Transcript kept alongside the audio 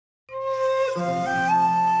Hello,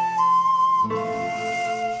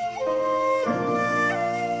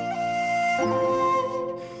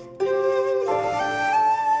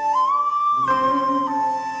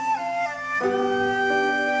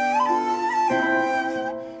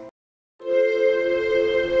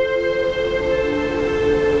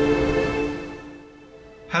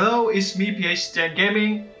 it's me PHTN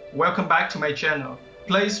Gaming. Welcome back to my channel.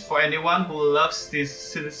 Place for anyone who loves this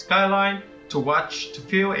city skyline to watch, to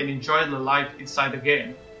feel and enjoy the life inside the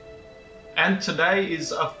game. And today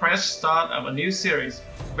is a fresh start of a new series,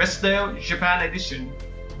 Westdale Japan Edition.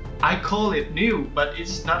 I call it new, but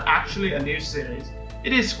it's not actually a new series.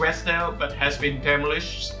 It is Westdale but has been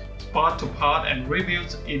demolished part to part and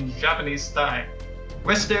rebuilt in Japanese style.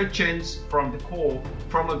 Westdale changed from the core,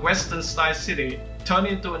 from a western style city turned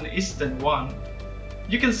into an eastern one.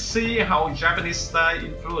 You can see how Japanese style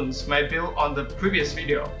influence may build on the previous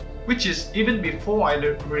video, which is even before I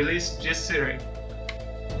released this series.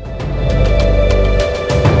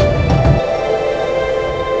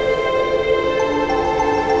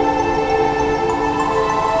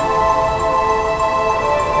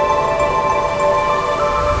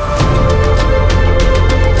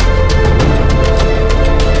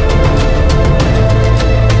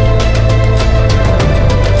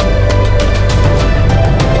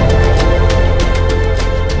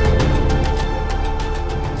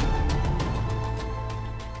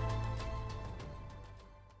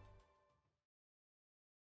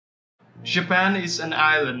 Japan is an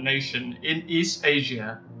island nation in East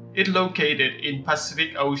Asia. It is located in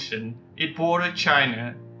Pacific Ocean. It borders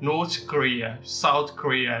China, North Korea, South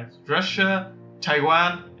Korea, Russia,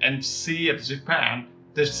 Taiwan, and Sea of Japan,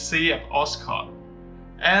 the Sea of Okhotsk,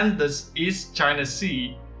 and the East China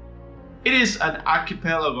Sea. It is an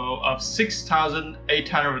archipelago of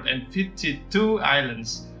 6,852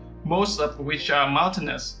 islands, most of which are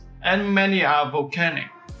mountainous, and many are volcanic.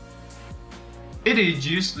 It is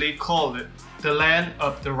usually called the land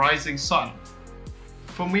of the rising sun.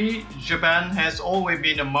 For me, Japan has always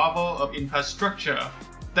been a marvel of infrastructure.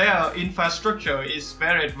 Their infrastructure is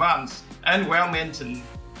very advanced and well maintained,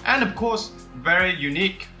 and of course, very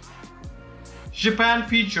unique. Japan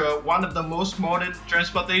features one of the most modern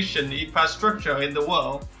transportation infrastructure in the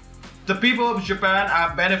world. The people of Japan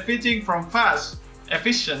are benefiting from fast,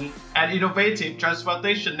 efficient, and innovative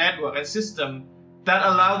transportation network and system that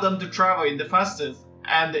allow them to travel in the fastest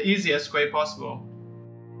and the easiest way possible.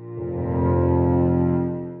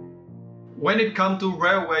 When it comes to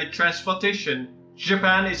railway transportation,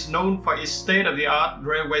 Japan is known for its state-of-the-art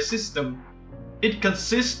railway system. It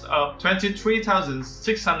consists of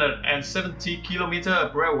 23,670 km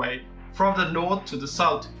of railway from the north to the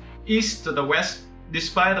south, east to the west,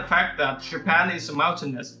 despite the fact that Japan is a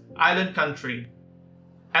mountainous island country.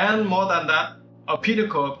 And more than that, a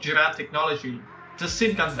pinnacle of Japan technology, the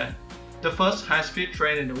Shinkansen, the first high-speed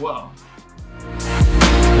train in the world.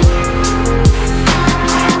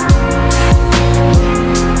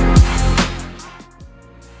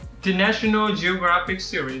 The National Geographic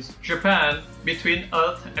series, Japan, Between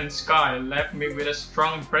Earth and Sky, left me with a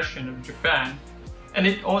strong impression of Japan, and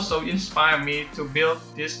it also inspired me to build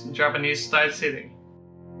this Japanese-style city.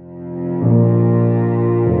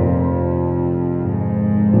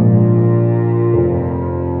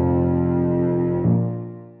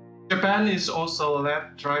 Japan is also a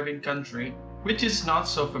left-driving country, which is not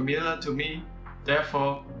so familiar to me.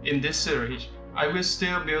 Therefore, in this series, I will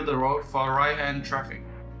still build a road for right-hand traffic.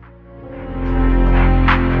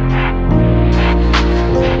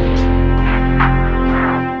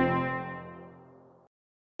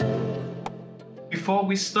 Before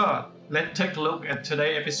we start, let's take a look at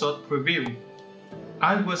today's episode preview.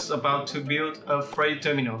 I was about to build a freight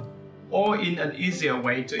terminal, or in an easier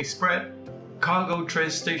way to express, cargo train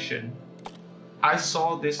station. I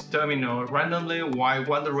saw this terminal randomly while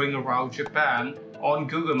wandering around Japan on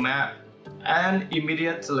Google Maps and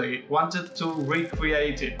immediately wanted to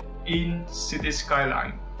recreate it in City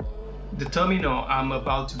Skyline. The terminal I'm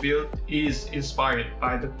about to build is inspired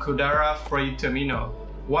by the Kodara Freight Terminal,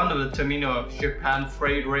 one of the terminals of Japan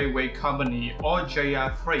Freight Railway Company or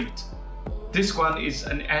JR Freight. This one is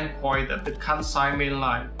an endpoint of the Kansai Main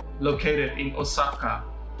Line located in Osaka.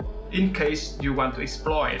 In case you want to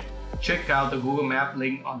explore it, check out the Google Map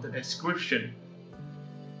link on the description.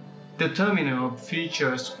 The terminal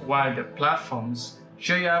features wider platforms,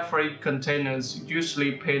 JR Freight containers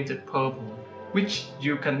usually painted purple, which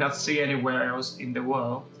you cannot see anywhere else in the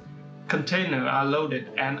world. Containers are loaded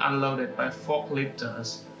and unloaded by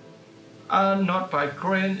forklifters, not by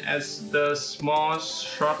crane, as the small,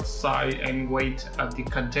 short size and weight of the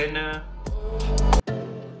container.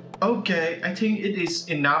 Oh, Okay, I think it is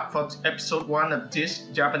enough for episode 1 of this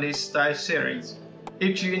Japanese style series.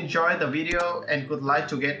 If you enjoyed the video and would like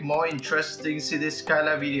to get more interesting city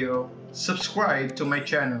skyline video, subscribe to my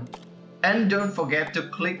channel. And don't forget to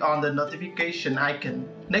click on the notification icon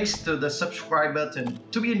next to the subscribe button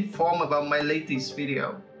to be informed about my latest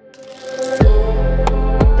video.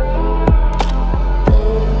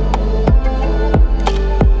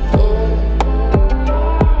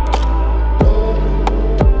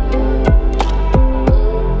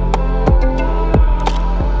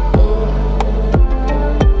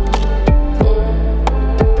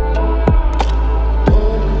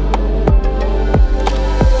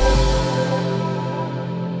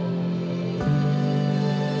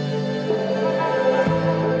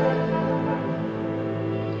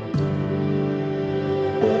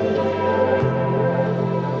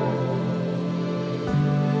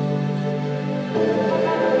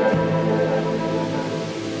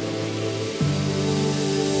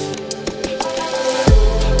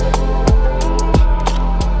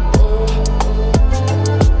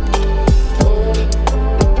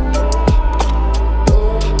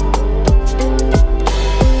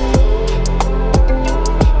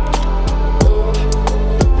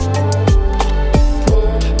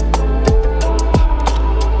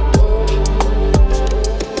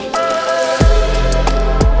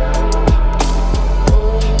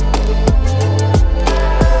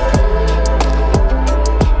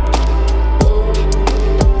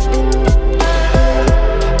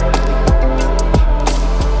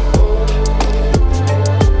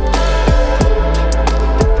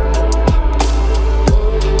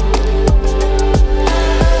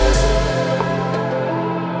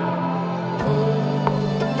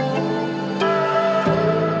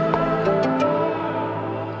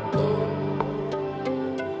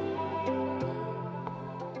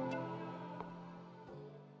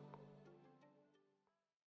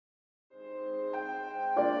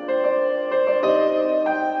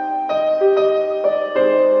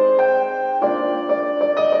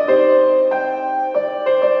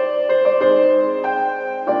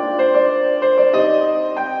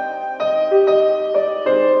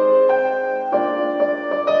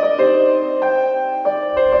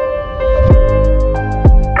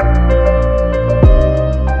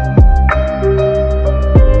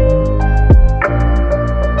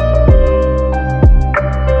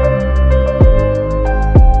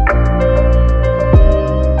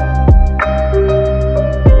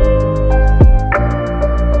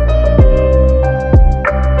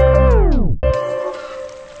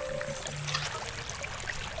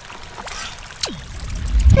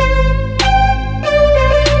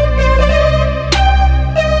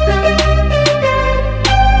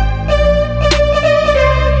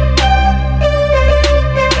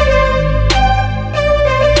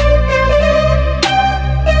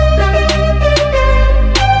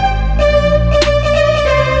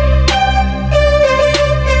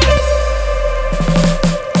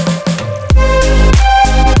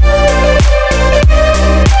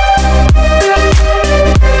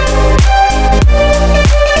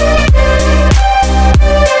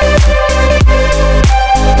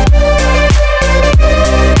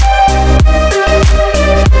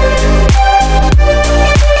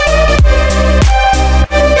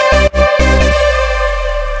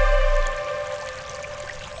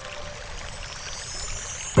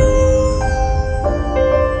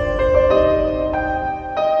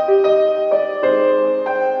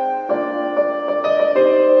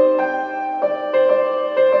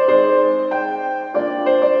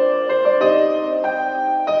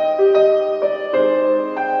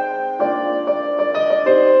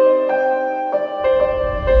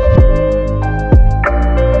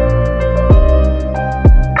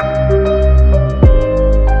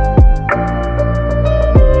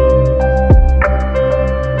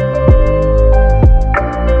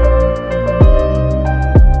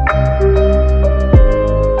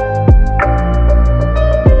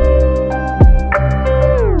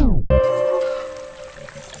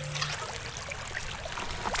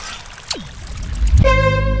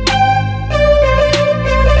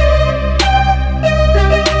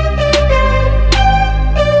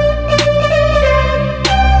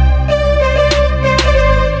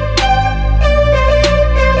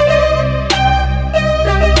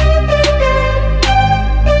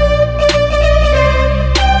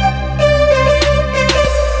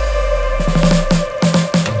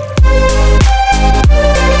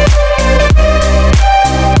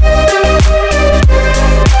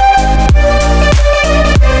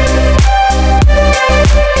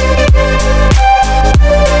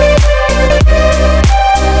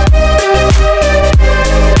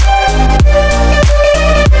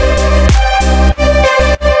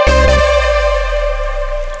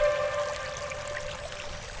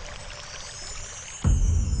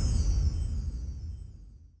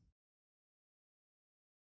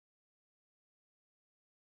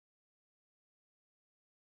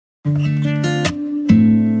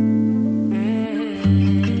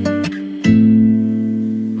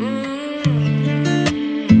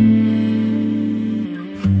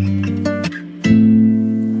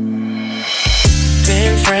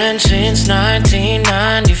 been friends since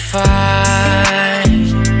 1995.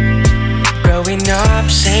 Growing up,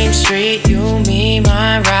 same street, you, me,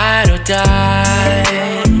 my ride or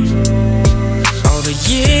die. All the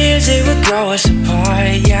years they would grow us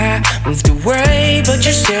apart, yeah. Moved away, but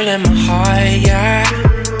you're still in my heart, yeah.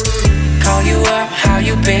 Call you up, how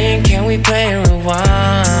you been? Can we play a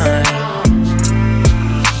rewind?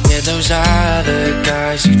 Yeah, those other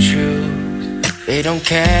guys you choose, they don't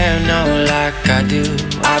care, no, like I do.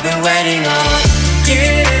 I've been waiting on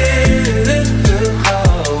you.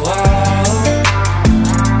 Oh, oh.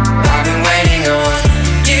 I've been waiting on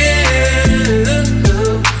you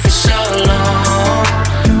for so long,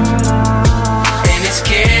 and it's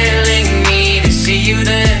killing me to see you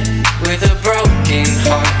there with a broken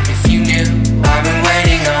heart. If you knew, I've been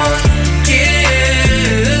waiting on you.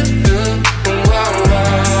 Whoa,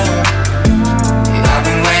 whoa. I've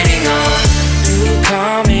been waiting on you,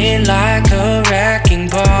 coming like a wrecking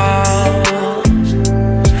ball,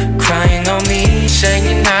 crying on me,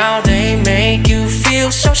 saying how they make you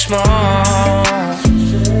feel so small.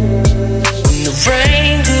 When the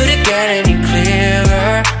rain couldn't get any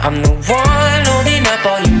clearer, I'm the one holding up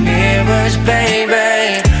all your mirrors,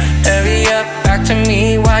 baby. Hurry up, back to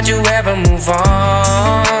me, why'd you ever move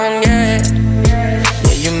on? Yeah, yeah,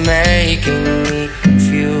 you're making me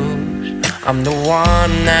confused. I'm the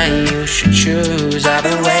one that you should choose. I've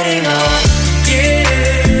been waiting on you.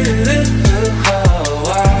 Oh,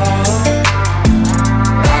 oh.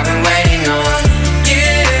 I've been waiting on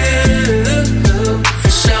you for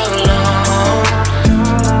so long,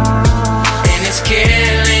 and it's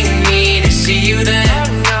killing me to see you there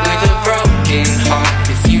with a broken heart.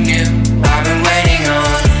 If you knew, I've been waiting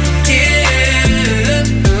on you.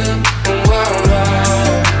 Whoa,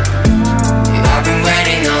 whoa. I've been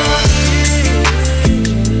waiting on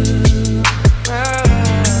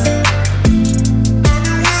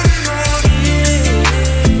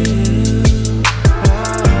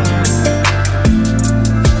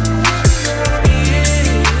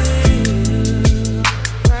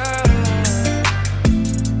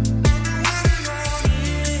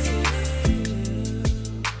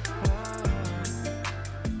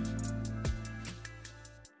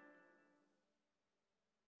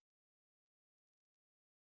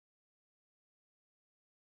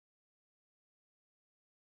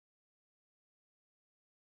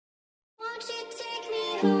Won't you take me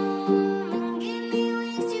home and give me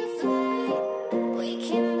wings to fly? We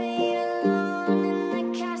can be alone in the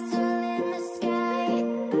castle in the sky.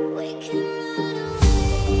 We can run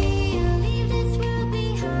away and leave this world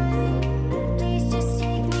behind. Please just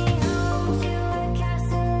take me home to a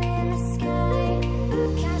castle in the sky.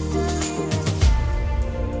 Castle in the sky.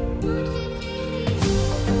 Won't you take me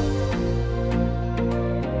home?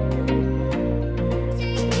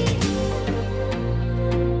 Take me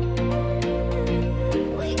home.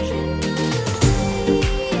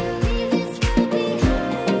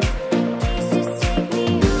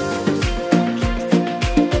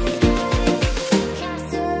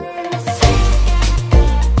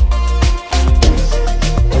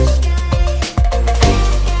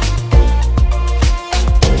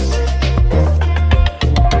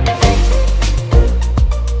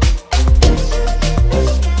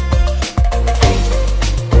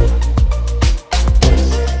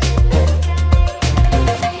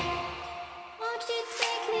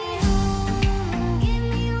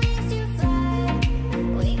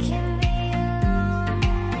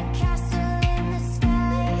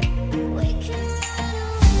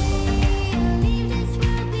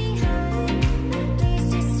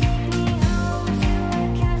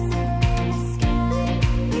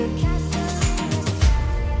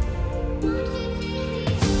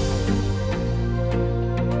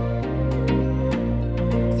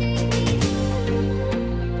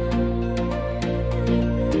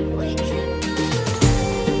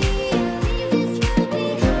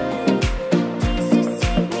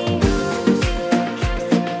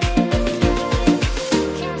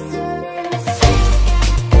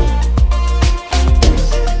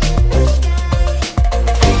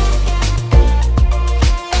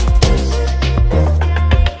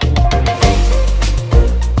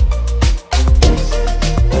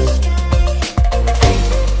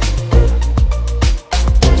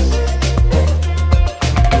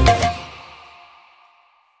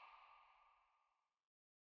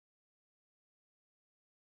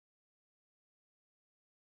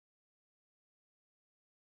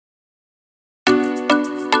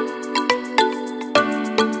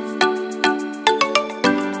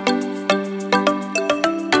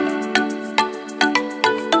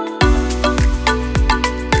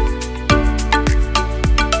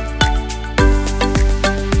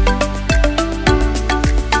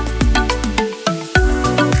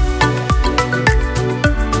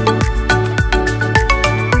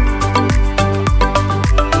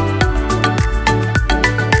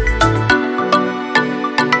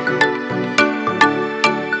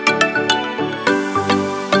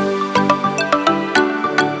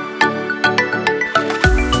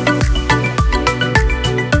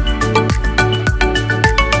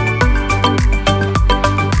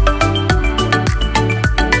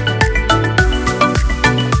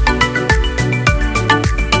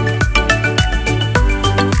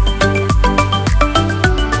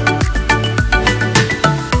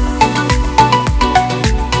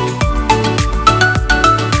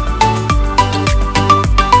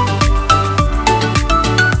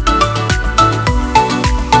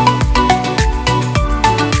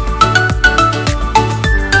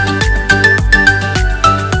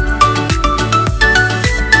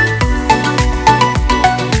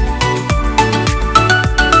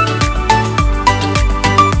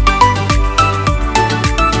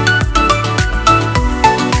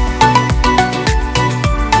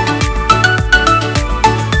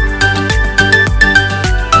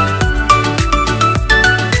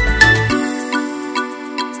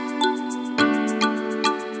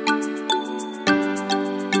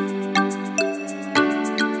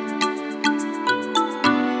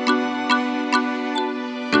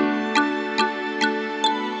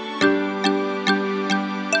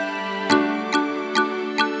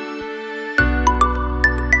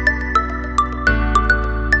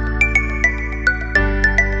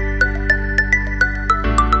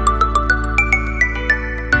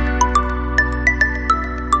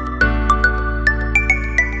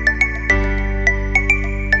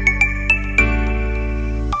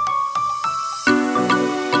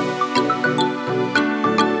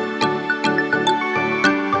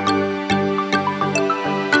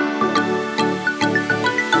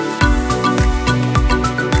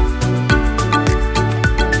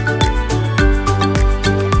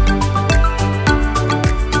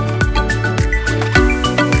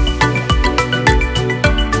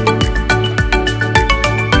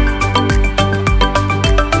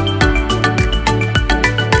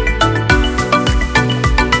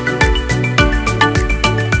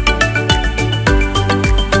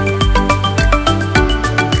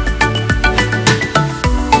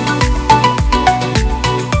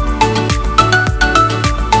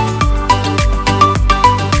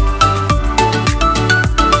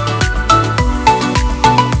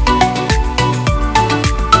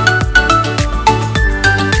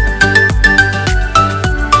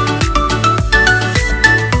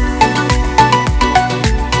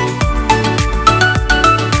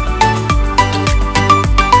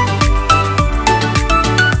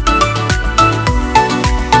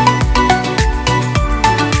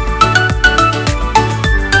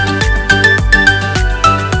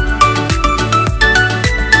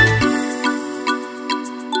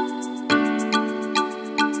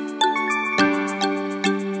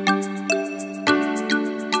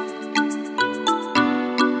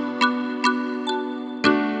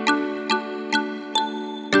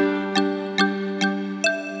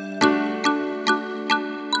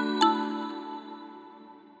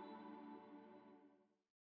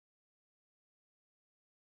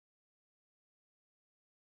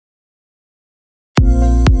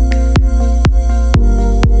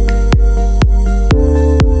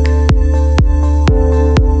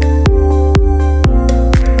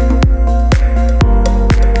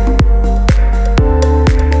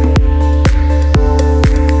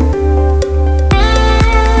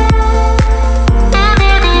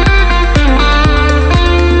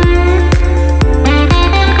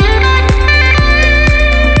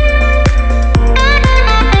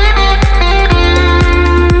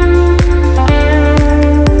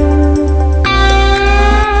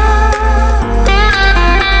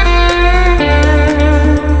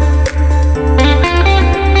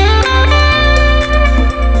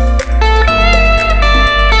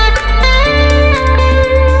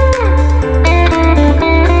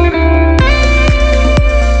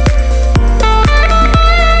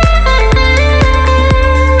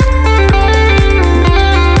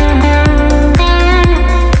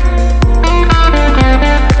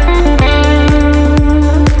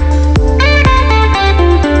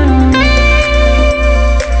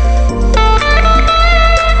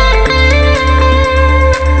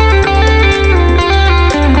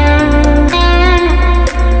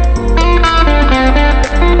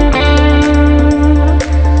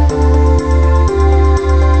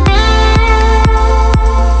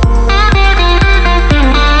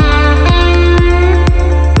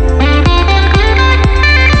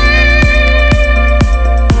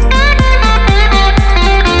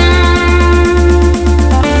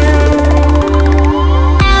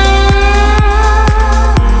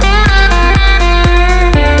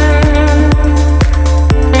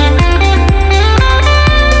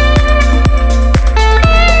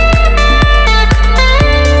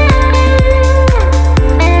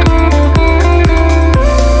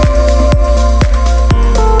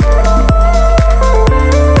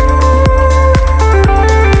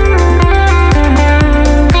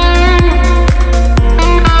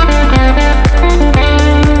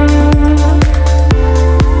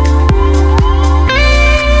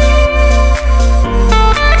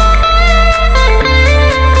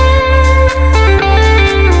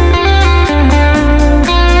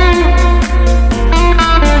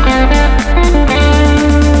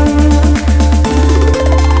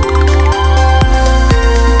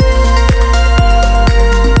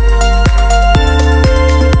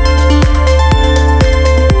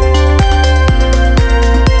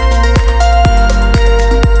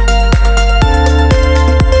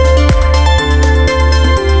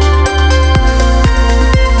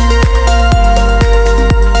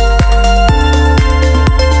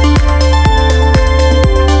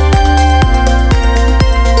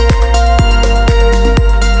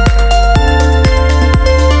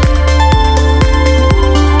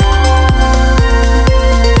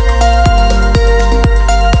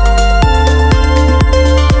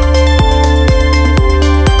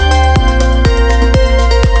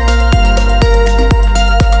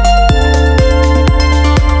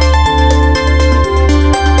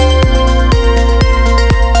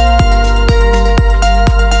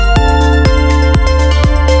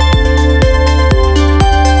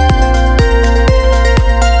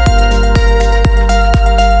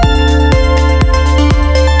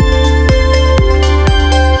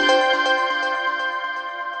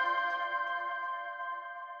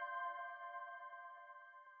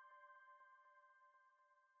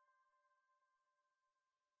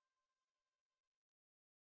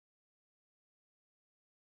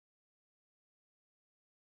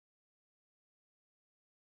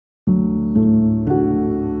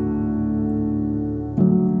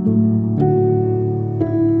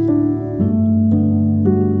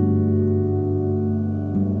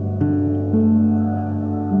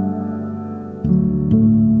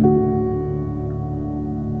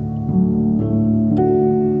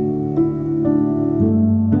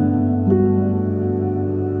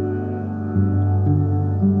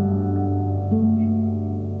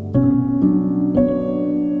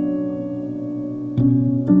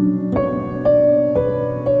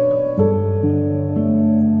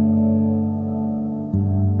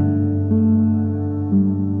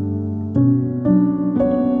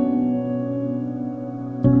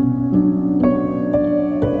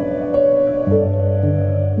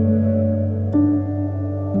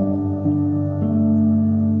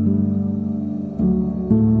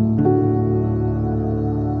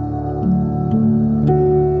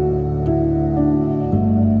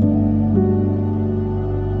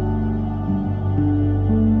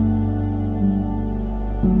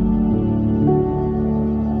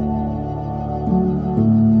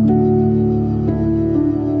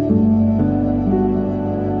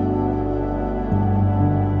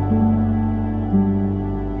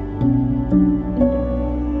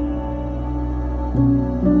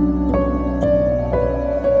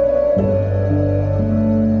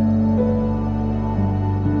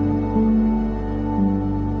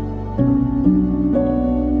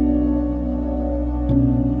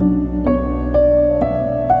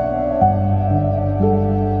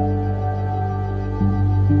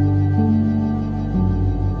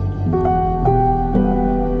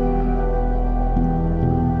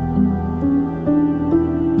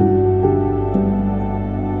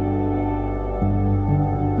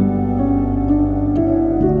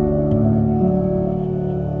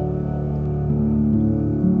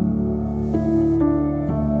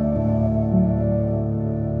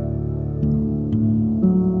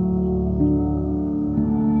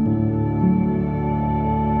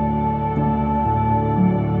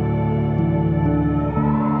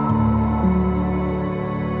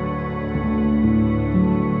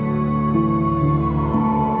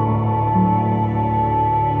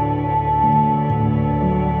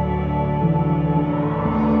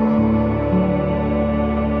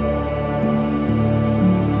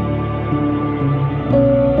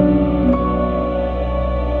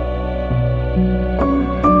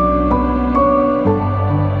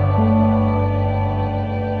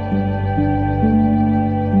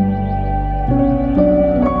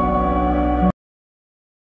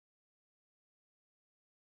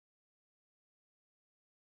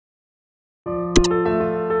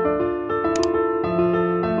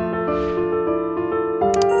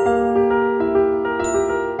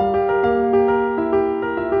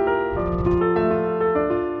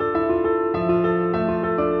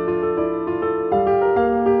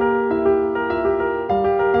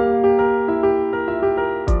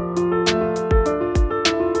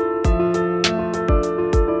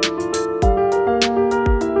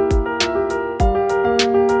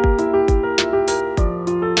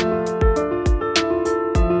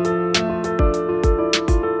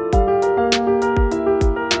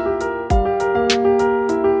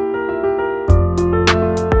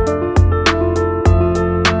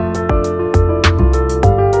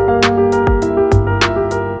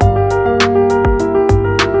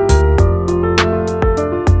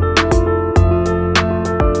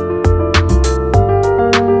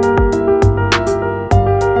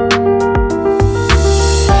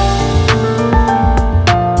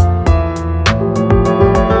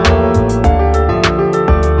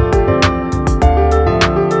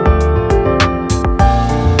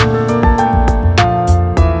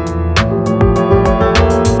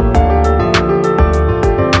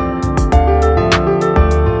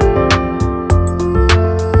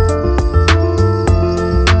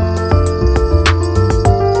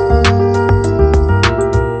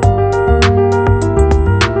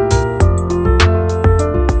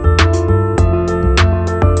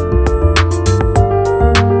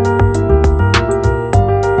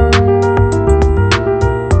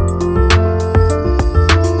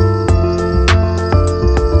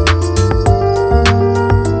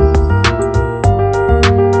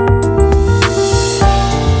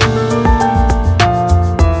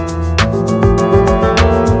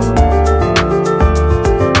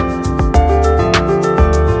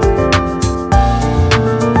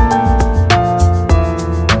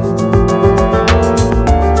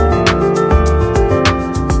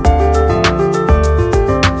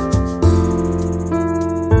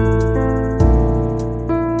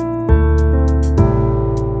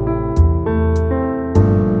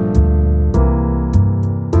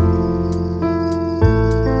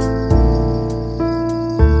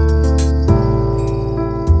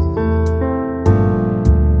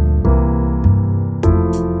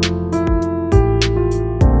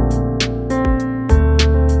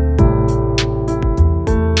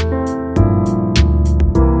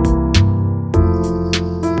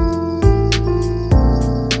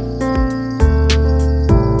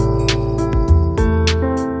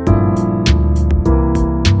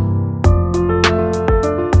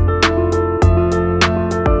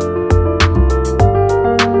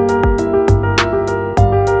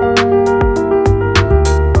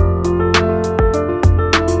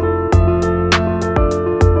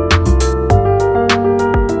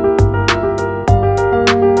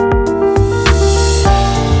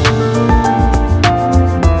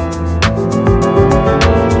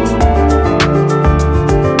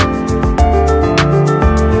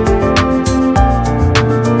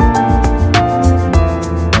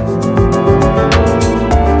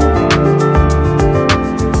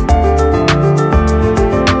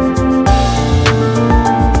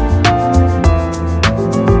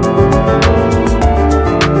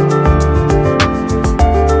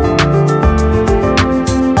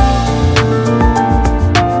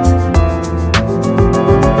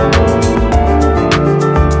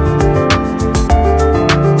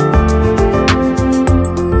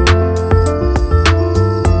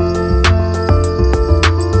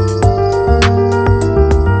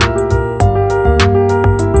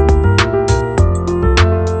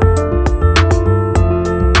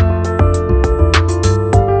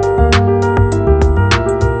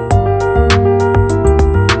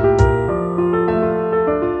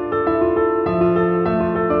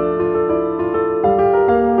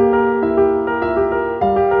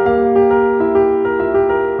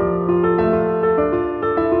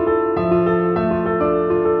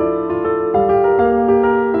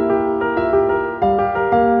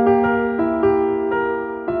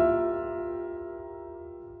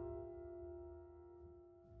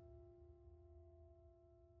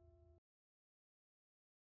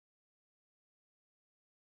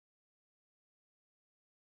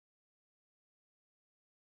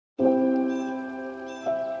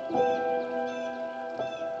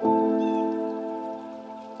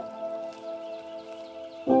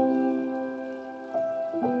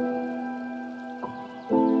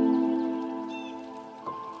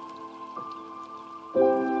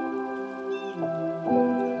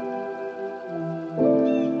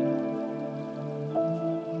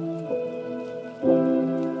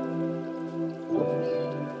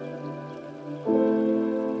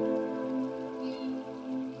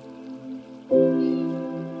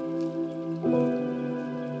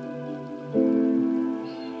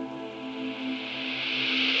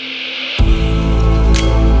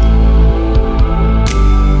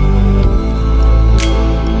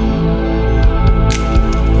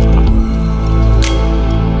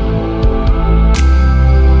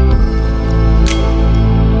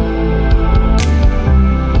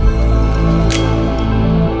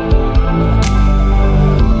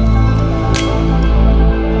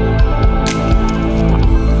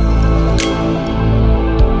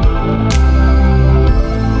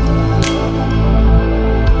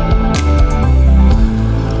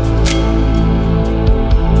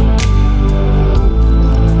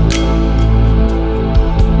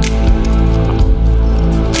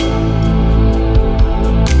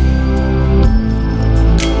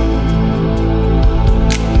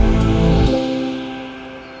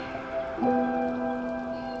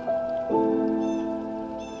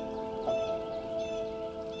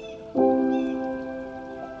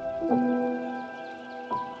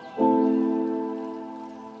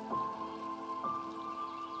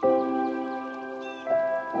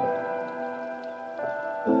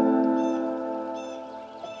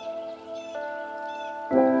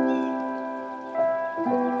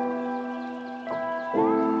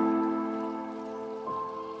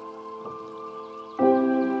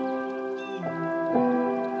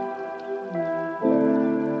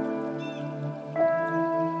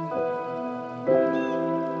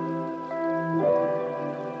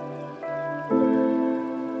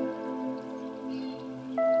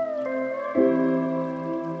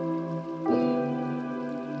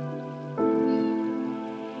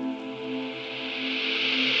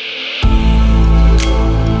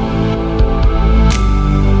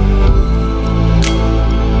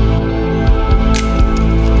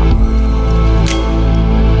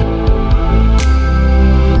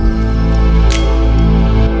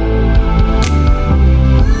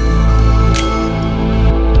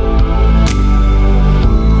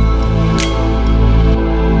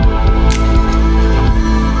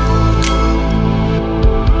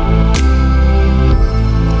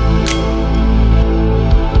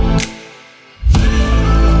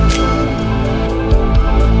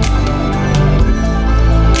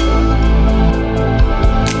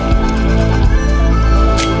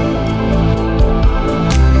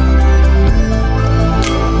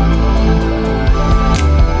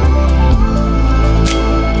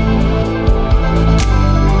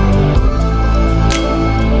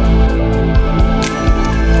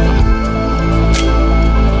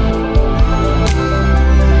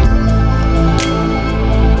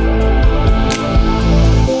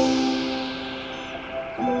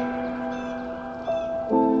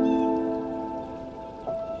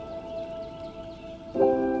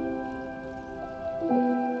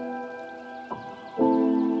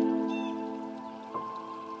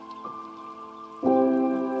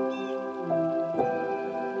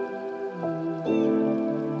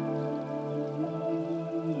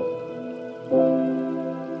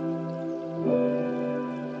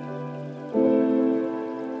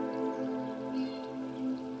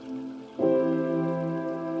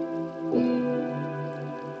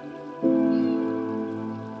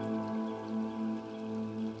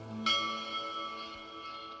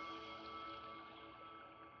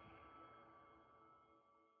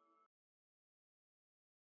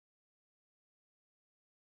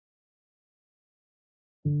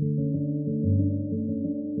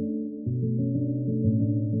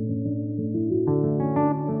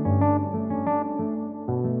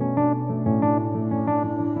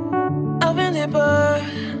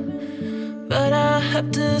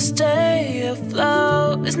 have to stay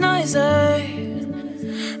afloat. It's not easy.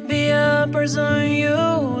 Be a person you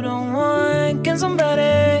don't want. Can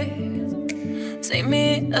somebody take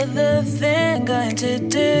me other thing? Going to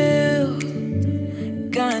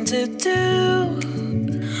do.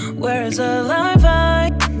 Where's the life I?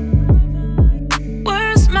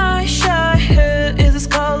 Where's my childhood? Is this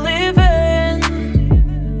called living?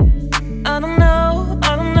 I don't know.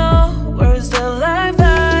 Where's the life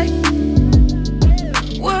I?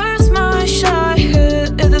 Where's my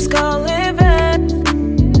childhood? Is this called living?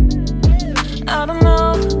 I don't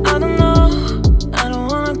know. I don't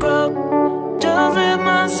wanna grow. Just live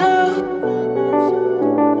myself.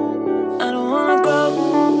 I don't wanna grow.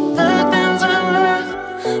 The things I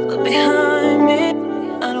left behind me.